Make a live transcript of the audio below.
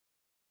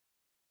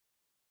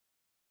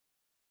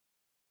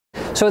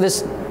So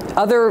this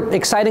other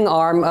exciting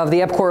arm of the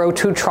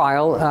EPCORE II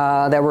trial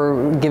that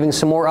we're giving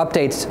some more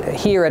updates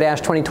here at ASH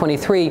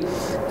 2023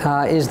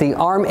 is the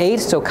Arm 8,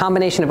 so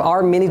combination of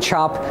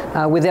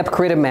R-Mini-CHOP with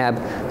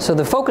epcoritamab. So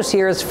the focus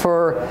here is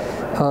for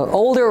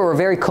older or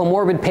very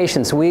comorbid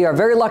patients. We are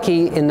very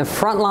lucky in the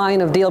front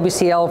line of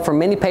DLBCL for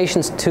many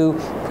patients to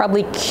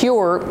probably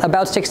cure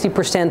about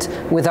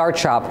 60% with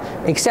R-CHOP,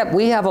 except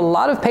we have a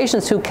lot of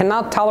patients who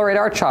cannot tolerate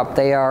R-CHOP.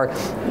 They are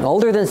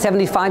older than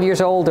 75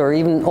 years old or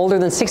even older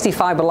than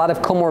 65, but a lot of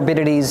comorbidities,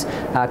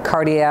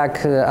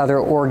 cardiac, other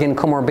organ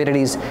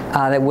comorbidities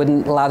that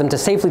wouldn't allow them to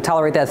safely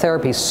tolerate that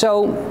therapy.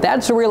 So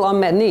that's a real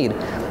unmet need.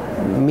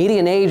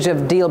 Median age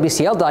of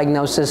DLBCL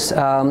diagnosis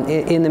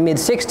in the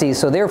mid-60s,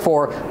 so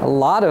therefore a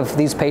lot of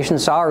these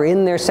patients are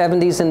in their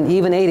 70s and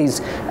even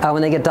 80s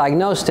when they get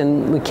diagnosed,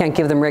 and we can't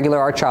give them regular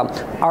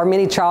R-CHOP.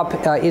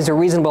 R-Mini-CHOP is a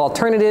reasonable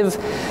alternative,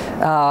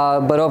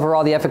 but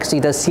overall the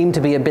efficacy does seem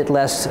to be a bit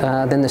less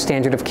than the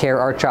standard of care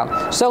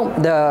R-CHOP. So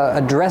the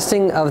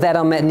addressing of that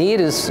unmet need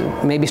is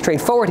maybe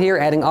straightforward here,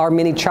 adding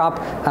R-Mini-CHOP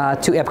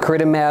to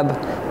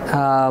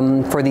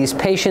epcoritamab for these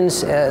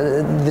patients.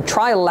 The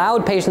trial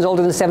allowed patients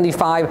older than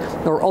 75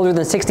 or older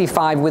than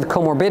 65 with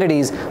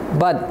comorbidities,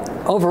 but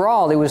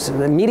overall it was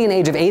a median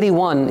age of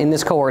 81 in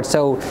this cohort.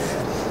 So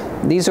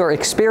these are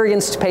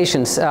experienced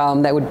patients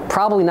that would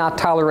probably not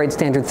tolerate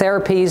standard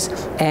therapies,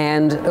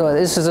 and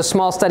this is a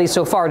small study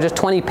so far, just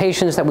 20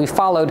 patients that we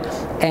followed,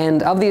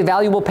 and of the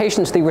evaluable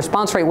patients, the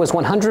response rate was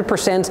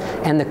 100%,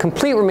 and the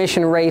complete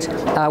remission rate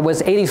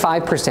was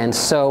 85%.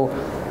 So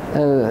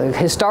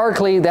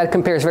historically, that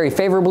compares very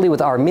favorably with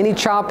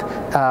R-Mini-CHOP.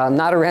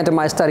 Not a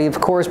randomized study,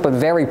 of course, but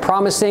very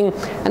promising.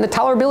 And the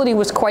tolerability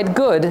was quite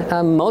good.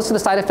 Most of the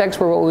side effects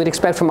were what we'd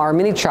expect from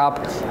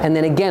R-Mini-CHOP. And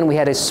then again, we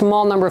had a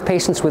small number of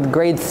patients with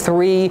grade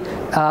 3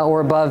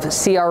 or above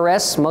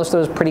CRS, most of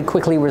those pretty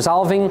quickly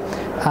resolving.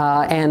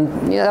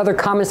 And other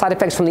common side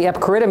effects from the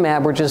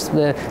epcoritamab were just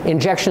the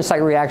injection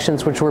site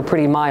reactions, which were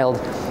pretty mild.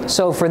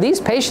 So for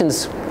these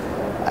patients,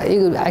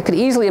 I could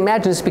easily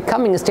imagine this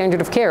becoming a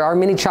standard of care.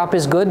 R-Mini-CHOP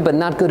is good, but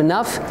not good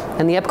enough,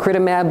 and the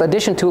epcoritamab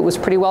addition to it was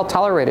pretty well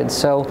tolerated.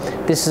 So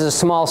this is a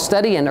small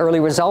study and early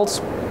results.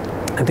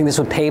 I think this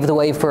would pave the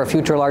way for a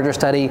future larger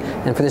study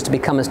and for this to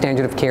become a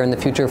standard of care in the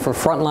future for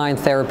frontline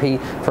therapy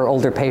for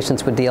older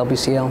patients with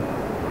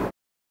DLBCL.